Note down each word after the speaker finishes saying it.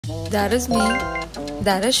That is me.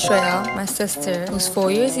 That is Shreya, my sister, who's 4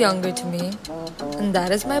 years younger to me. And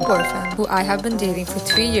that is my boyfriend, who I have been dating for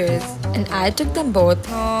 3 years. And I took them both,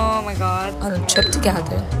 oh my god, on a trip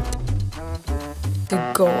together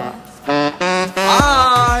to Goa.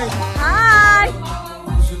 Hi! Hi!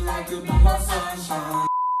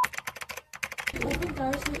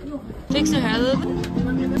 Fix your hair a little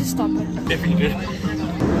bit. Just stop it. Defeated.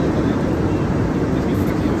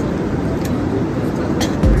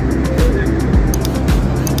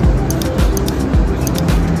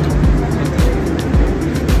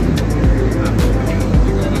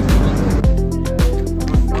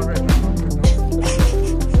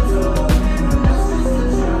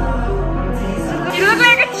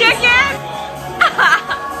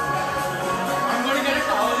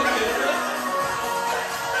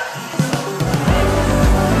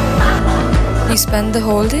 We spent the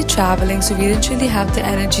whole day traveling, so we didn't really have the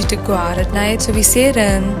energy to go out at night. So we stayed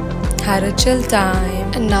in, had a chill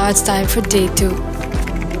time, and now it's time for day 2.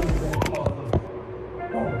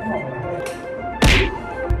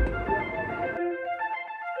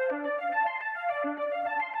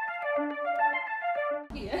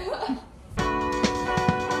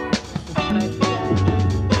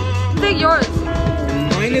 Take yours.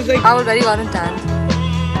 Mine is like... I already got it tan.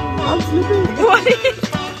 I'm sleeping.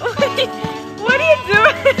 What are you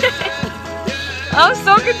doing? I'm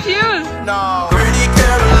so confused. No. Pretty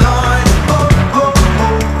Caroline,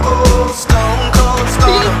 stone cold stunner.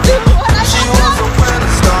 She was a when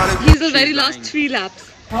it started. He's already lost 3 laps.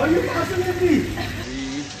 How are you passing with me?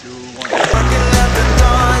 3, 2, 1. Working at the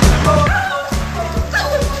line.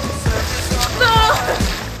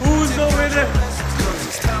 Who's the winner?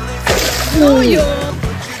 Oh, you.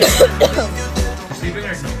 Sleeping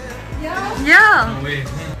right now? Yeah. No way.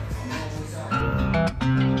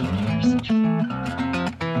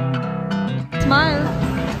 Smile.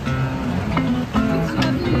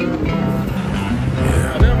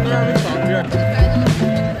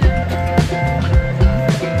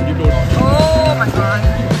 Oh my god.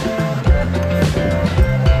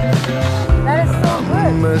 That is so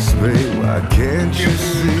good. Miss me, why can't you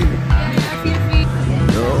see?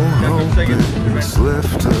 No hope is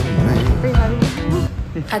left of me.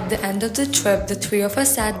 At the end of the trip, the 3 of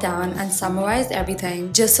us sat down and summarized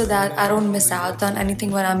everything just so that I don't miss out on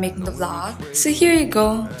anything when I'm making the vlog. So here you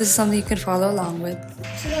go. This is something you can follow along with.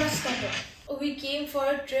 So let's stop it. We came for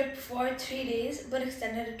a trip for 3 days but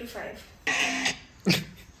extended it to 5.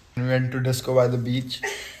 We went to disco by the beach.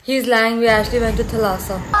 He's lying. We actually went to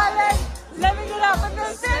Thalassa.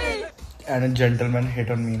 And a gentleman hit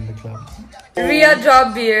on me in the club. Ria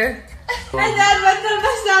dropped beer. And that went on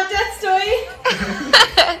my Snapchat story.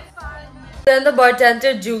 Then the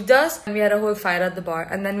bartender juked us and we had a whole fight at the bar,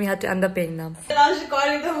 and then we had to end up paying them. And I was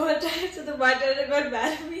recording the whole time, so the bartender got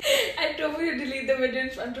mad at me and told me to delete the video in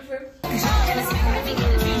front of him.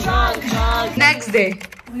 Next day.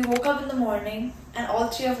 We woke up in the morning and all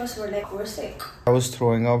 3 of us were like, we're sick. I was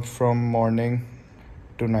throwing up from morning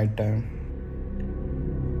to night time.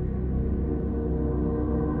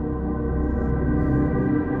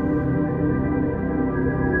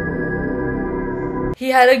 He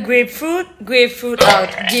had a grapefruit out.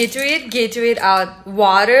 Gatorade out.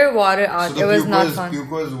 Water out. So it was not fun.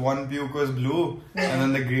 One puke was blue, and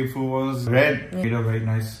then the grapefruit was red. Made a very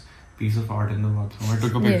nice piece of art in the bathroom. I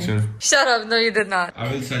took a picture. Shut up. No, you did not.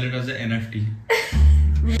 I will sell it as an NFT.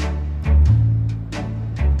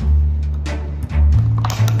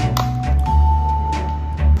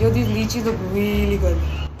 Yo, these lychees look really good.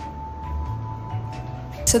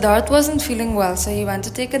 Siddharth wasn't feeling well, so he went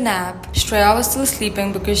to take a nap. Shreya was still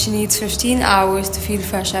sleeping because she needs 15 hours to feel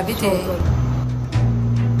fresh every day.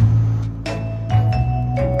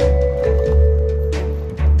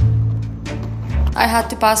 I had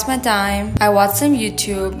to pass my time. I watched some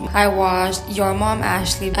YouTube. I watched Your Mom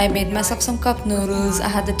Ashley. I made myself some cup noodles. I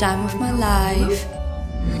had the time of my life.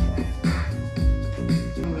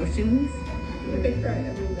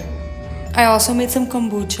 I also made some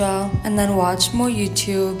kombucha and then watched more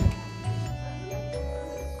YouTube.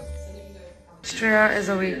 Shreya is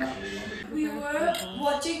awake. We were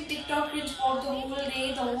watching TikTok reels for the whole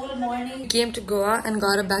day, the whole morning. We came to Goa and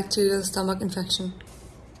got a bacterial stomach infection.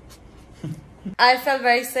 I felt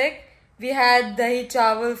very sick. We had dahi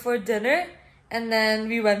chawal for dinner and then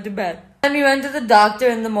we went to bed. Then we went to the doctor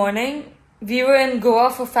in the morning. We were in Goa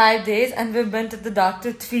for 5 days and we've been to the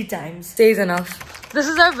doctor 3 times. Days enough. This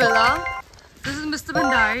is our villa. This is Mr.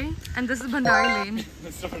 Bhandari and this is Bhandari Lane.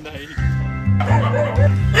 Mr. Bhandari.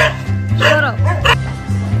 Shut up.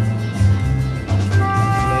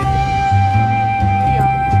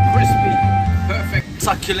 Crispy. Perfect.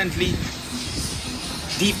 Succulently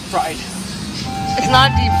deep fried. It's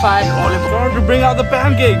not deep fried. Tell him to bring out the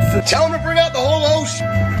pancakes. Tell him to bring out the whole ocean.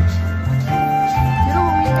 You know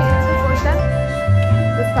what we made the first time?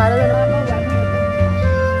 The starter than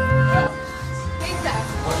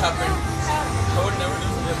What happened? I would never do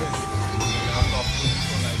this.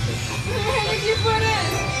 you put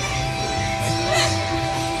it.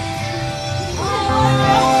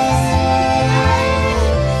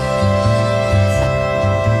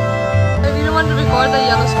 I really want to record the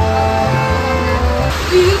yellow scooter.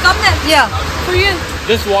 You will come then? Yeah. For you.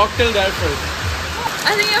 Just walk till there first.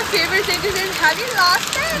 I think your favorite thing to say is, have you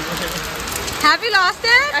lost it? Have you lost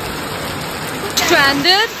it?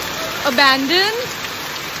 Stranded, abandoned,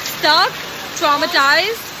 stuck,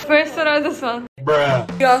 traumatized. First one or this one? Bruh.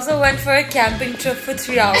 We also went for a camping trip for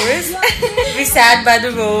 3 hours. We sat by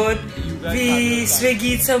the road. We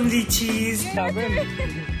swiggied some lychees.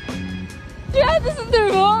 Yeah, this is the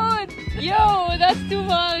road. Yo, that's too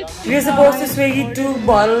much. We were supposed to swiggy 2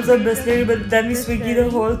 bottles of Bisleri, but then we swiggy the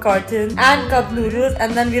whole carton and cup noodles,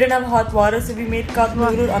 and then we didn't have hot water, so we made cup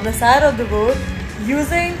noodles on the side of the road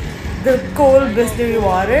using the cold Bisleri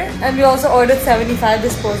water. And we also ordered 75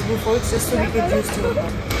 disposable forks just so we could use 2 of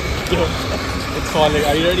them. It's falling.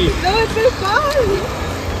 Are you ready? No, it's gonna fall.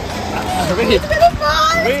 Wait. It's gonna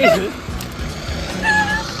fall. Wait.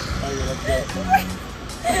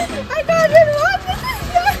 I can't even watch it.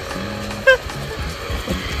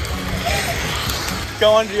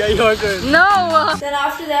 Come on, Ria, your turn. No. Then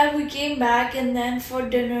after that we came back, and then for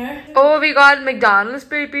dinner Oh, we got McDonald's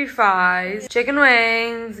baby fries, chicken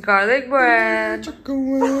wings, garlic bread,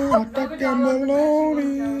 chicken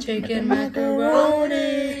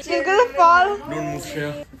macaroni. She's gonna fall. Don't move,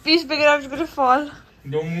 Shreya. Please pick it up. It's gonna fall.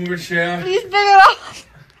 Don't move it, Shreya. Please pick it up.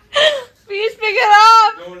 Please pick it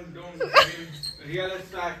up. Don't. Ria, let's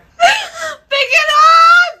stack. Pick it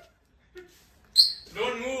up.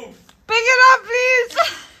 Don't move. Pick it up, please.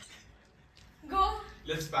 go.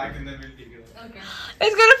 Let's pack and then we'll take it out. Okay.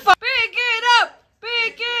 It's gonna fall. Pick it up.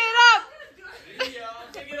 Pick it up. Ria,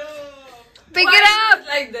 pick it up. Pick it up.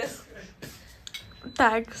 Like this.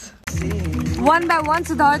 Thanks. One by one,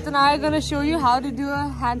 Siddharth and I are gonna show you how to do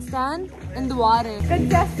a handstand in the water.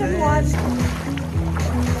 Contestant 1.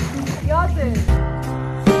 Your turn.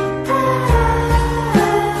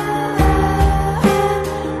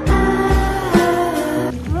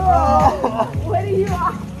 What are you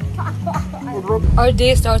on? Our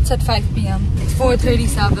day starts at 5 p.m. It's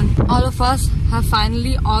 4:37. All of us have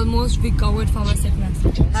finally almost recovered from our sickness.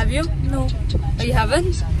 Have you? No. Oh, you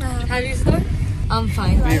haven't? Have you, sir? I'm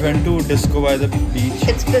fine. We went to disco by the beach.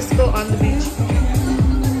 It's Pisco on the beach.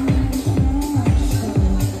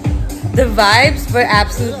 The vibes were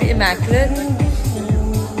absolutely immaculate.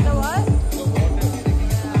 The what?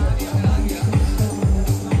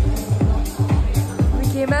 We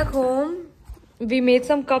came back home. We made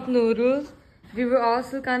some cup noodles. We were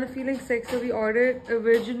also kind of feeling sick, so we ordered a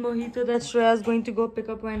virgin mojito that Shreya is going to go pick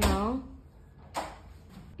up right now.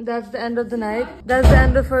 That's the end of the night. That's the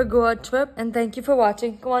end of our Goa trip. And thank you for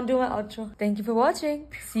watching. Come on, do my outro. Thank you for watching.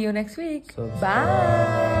 See you next week.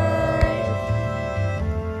 Bye.